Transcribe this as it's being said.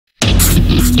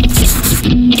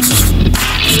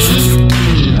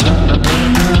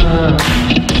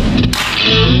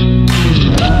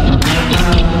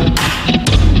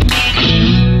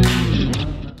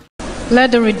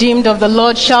Let the redeemed of the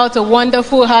Lord shout a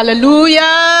wonderful hallelujah.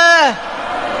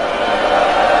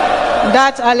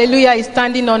 That hallelujah is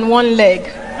standing on one leg.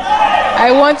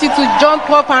 I want you to jump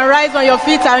up and rise on your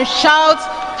feet and shout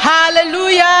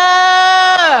hallelujah.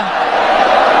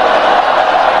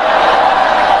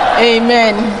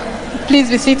 Amen. Please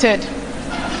be seated.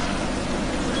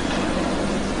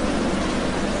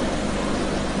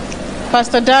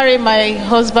 Pastor Dare, my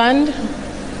husband,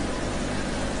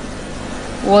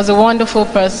 was a wonderful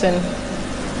person.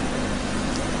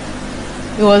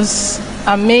 He was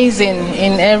amazing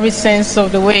in every sense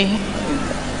of the way.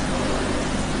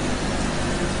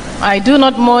 I do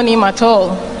not mourn him at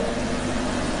all.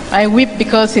 I weep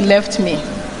because he left me.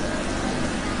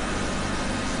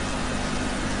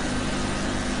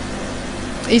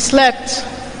 He slept.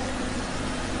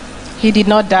 He did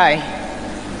not die.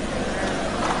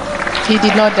 He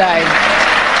did not die.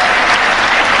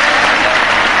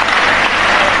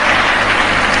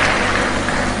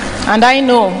 And I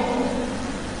know,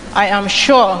 I am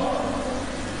sure,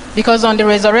 because on the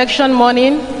resurrection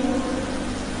morning,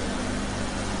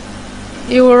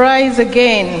 he will rise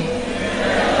again,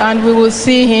 and we will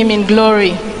see him in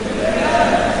glory.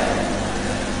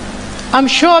 I'm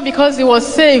sure because he was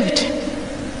saved.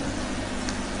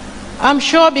 I'm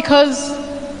sure because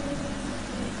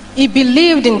he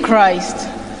believed in Christ.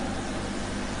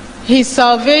 His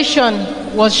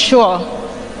salvation was sure.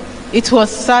 It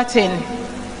was certain.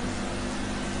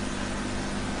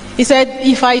 He said,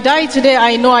 if I die today,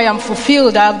 I know I am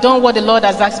fulfilled. I have done what the Lord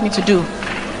has asked me to do.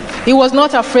 He was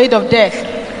not afraid of death.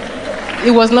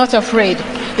 He was not afraid.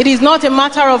 It is not a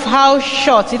matter of how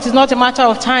short. It is not a matter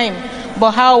of time,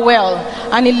 but how well.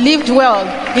 And he lived well.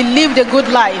 He lived a good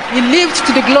life. He lived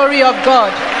to the glory of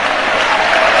God.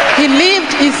 He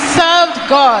lived, he served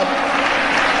God.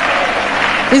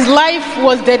 His life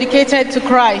was dedicated to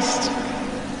Christ.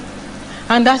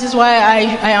 And that is why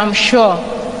I am sure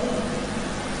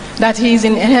that he is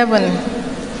in heaven.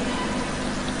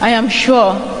 I am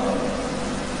sure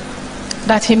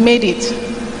that he made it.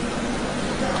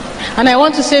 And I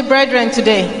want to say, brethren,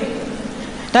 today,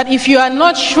 that if you are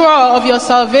not sure of your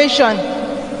salvation,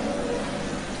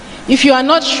 if you are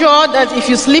not sure that if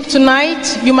you sleep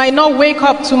tonight, you might not wake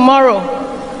up tomorrow,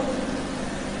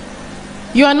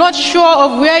 you are not sure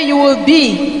of where you will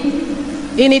be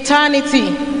in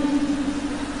eternity,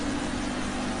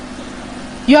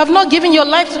 you have not given your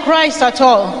life to Christ at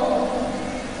all.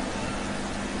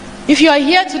 If you are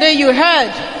here today, you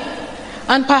heard,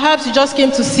 and perhaps you just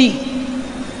came to see.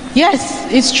 Yes,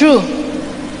 it's true.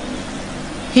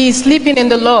 He is sleeping in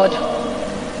the Lord.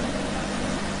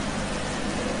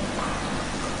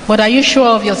 But are you sure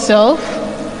of yourself?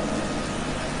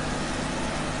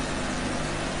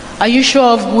 Are you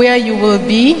sure of where you will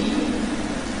be?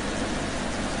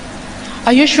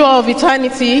 Are you sure of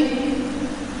eternity?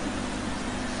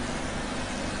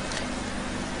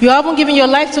 You haven't given your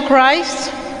life to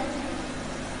Christ?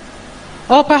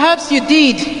 Or perhaps you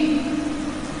did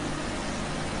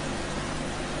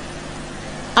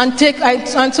and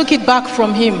took it back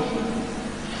from him.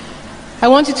 I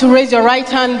want you to raise your right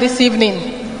hand this evening.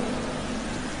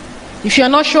 If you are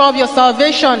not sure of your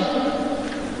salvation,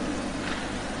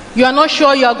 you are not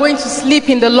sure you are going to sleep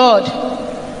in the Lord,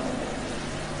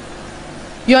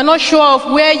 you are not sure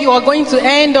of where you are going to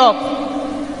end up,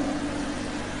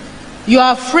 you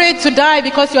are afraid to die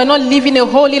because you are not living a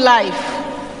holy life,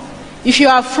 if you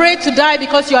are afraid to die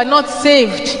because you are not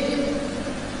saved,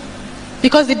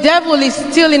 because the devil is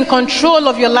still in control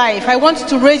of your life, I want you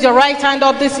to raise your right hand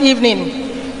up this evening.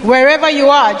 Wherever you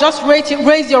are, just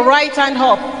raise your right hand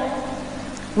up.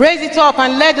 Raise it up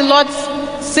and let the Lord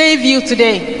save you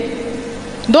today.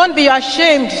 Don't be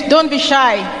ashamed. Don't be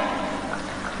shy.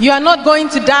 You are not going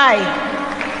to die.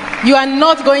 You are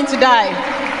not going to die.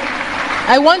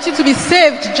 I want you to be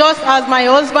saved just as my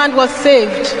husband was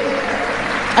saved.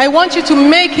 I want you to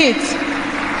make it.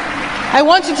 I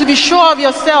want you to be sure of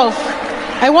yourself.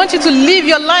 I want you to live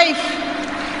your life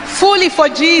fully for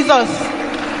Jesus.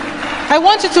 I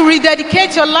want you to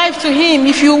rededicate your life to him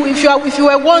if you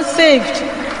were once saved.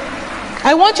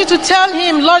 I want you to tell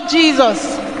him, Lord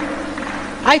Jesus,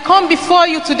 I come before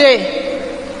you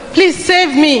today. Please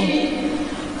save me.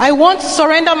 I want to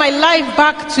surrender my life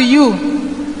back to you.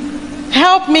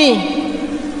 Help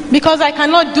me, because I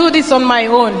cannot do this on my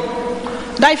own.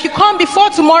 That if you come before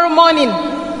tomorrow morning,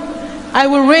 I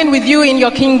will reign with you in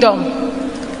your kingdom.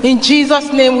 In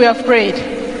Jesus' name we have prayed.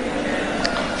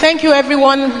 Thank you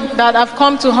everyone that have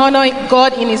come to honor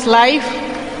God in his life.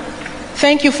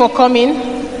 Thank you for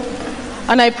coming.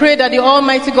 And I pray that the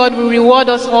Almighty God will reward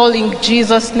us all in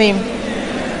Jesus' name.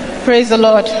 Praise the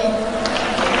Lord.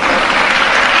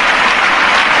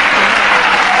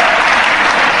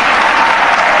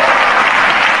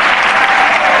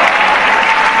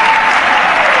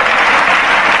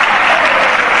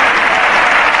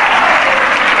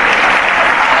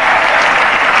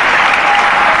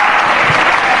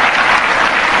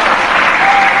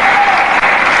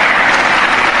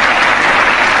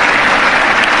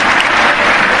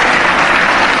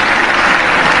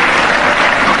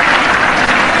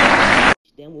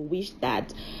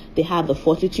 they have the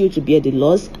fortitude to bear the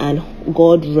loss, and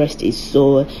God rest his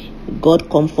soul. God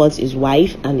comforts his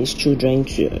wife and his children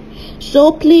too.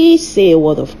 So please say a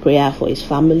word of prayer for his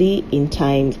family in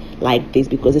times like this,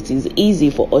 because it is easy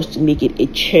for us to make it a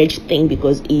church thing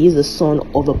because he is the son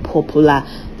of a popular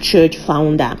church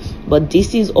founder, but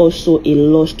this is also a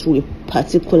loss to a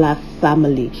particular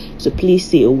family. So please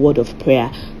say a word of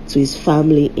prayer to his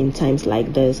family in times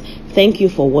like this. Thank you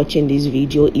for watching this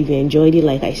video. If you enjoyed it,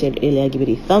 like I said earlier, give it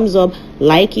a thumbs up,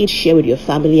 like it, share with your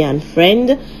family and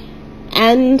friend,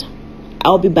 and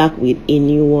I'll be back with a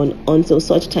new one. Until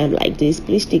such time like this,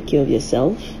 please take care of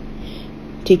yourself,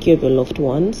 take care of your loved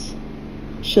ones,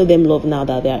 show them love now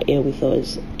that they are here with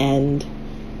us, and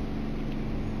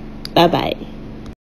bye bye.